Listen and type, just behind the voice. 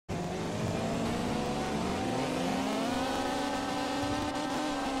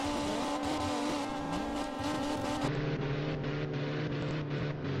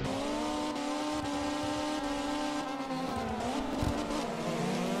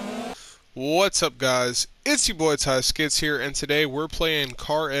What's up, guys? It's your boy SkiDDz here, and today we're playing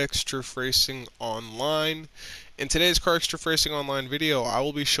CarX Drift Racing Online. In today's CarX Drift Racing Online video, I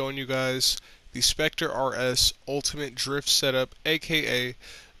will be showing you guys the Spector RS Ultimate Drift Setup, aka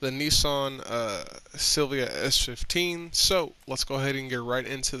the Nissan Silvia S15. So let's go ahead and get right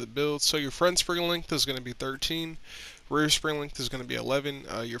into the build. So your front spring length is going to be 13. Rear spring length is going to be 11.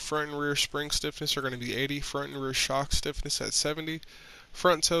 Your front and rear spring stiffness are going to be 80. Front and rear shock stiffness at 70.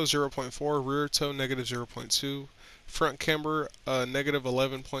 Front toe 0.4, rear toe negative 0.2, front camber negative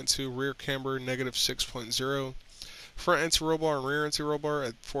 11.2, rear camber negative 6.0, front anti-roll bar and rear anti-roll bar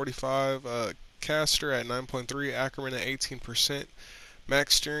at 45, caster at 9.3, Ackerman at 18%,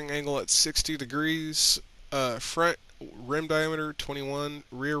 max steering angle at 60 degrees, front rim diameter 21,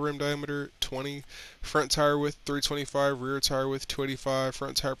 rear rim diameter 20, front tire width 325, rear tire width 285,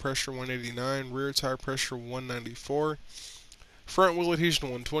 front tire pressure 189, rear tire pressure 194. Front wheel adhesion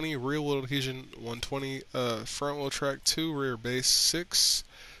 120, rear wheel adhesion 120, front wheel track 2, rear base 6,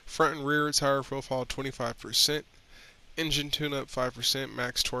 front and rear tire profile 25%, engine tune-up 5%,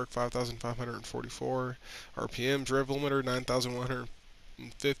 max torque 5,544 RPMs, rev limiter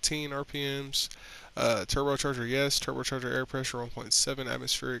 9,115 RPMs, turbocharger yes, turbocharger air pressure 1.7,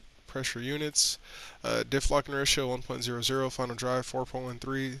 atmospheric pressure units, diff locking ratio 1.00, final drive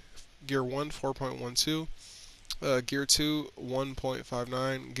 4.13, gear 1 4.12, gear 2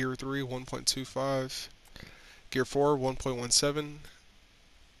 1.59, gear 3 1.25, gear 4 1.17,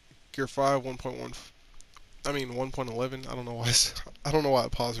 gear 5 1.11. I don't know why I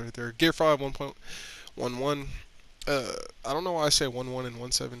paused right there. Gear 5 1.11. I don't know why I say 11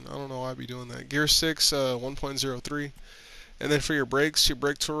 and 17. I don't know why I'd be doing that. Gear 6 1.03. And then for your brakes, your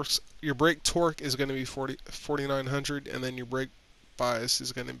brake torque is going to be 4900, and then your brake bias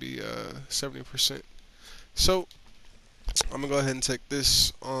is going to be 70%. So, I'm going to go ahead and take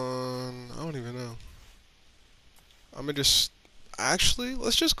this on, I don't even know. I'm going to just, actually,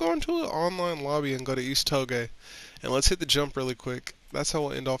 let's just go into an online lobby and go to East Toge. And let's hit the jump really quick. That's how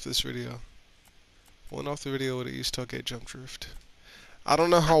we'll end off this video. We'll end off the video with an East Toge jump drift. I don't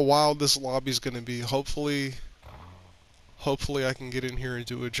know how wild this lobby is going to be. Hopefully I can get in here and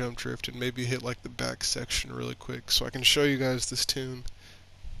do a jump drift and maybe hit like the back section really quick so I can show you guys this tune.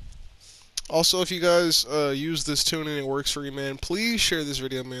 Also, if you guys use this tune and it works for you, man, please share this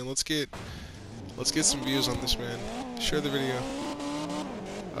video, man. Let's get some views on this, man. Share the video.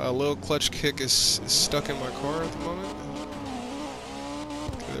 Little clutch kick is stuck in my car at the moment.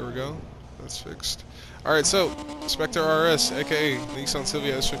 Okay, there we go. That's fixed. All right, so Spector RS, aka Nissan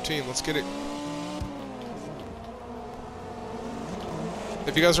Silvia S15. Let's get it.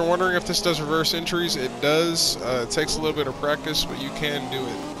 If you guys are wondering if this does reverse entries, it does. It takes a little bit of practice, but you can do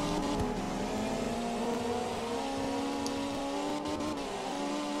it.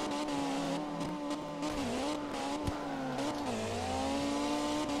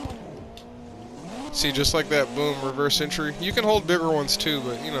 See, just like that, boom, reverse entry. You can hold bigger ones too,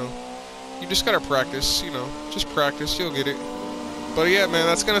 but, you know, you just gotta practice, you know, just practice, you'll get it. But yeah, man,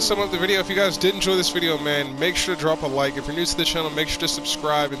 that's gonna sum up the video. If you guys did enjoy this video, man, make sure to drop a like. If you're new to the channel, make sure to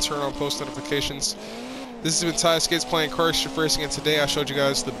subscribe and turn on post notifications. This has been SkiDDz playing CarX Drift Racing, and today I showed you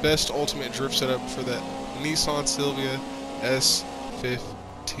guys the best ultimate drift setup for that Nissan Silvia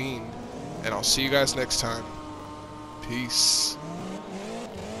S15. And I'll see you guys next time. Peace.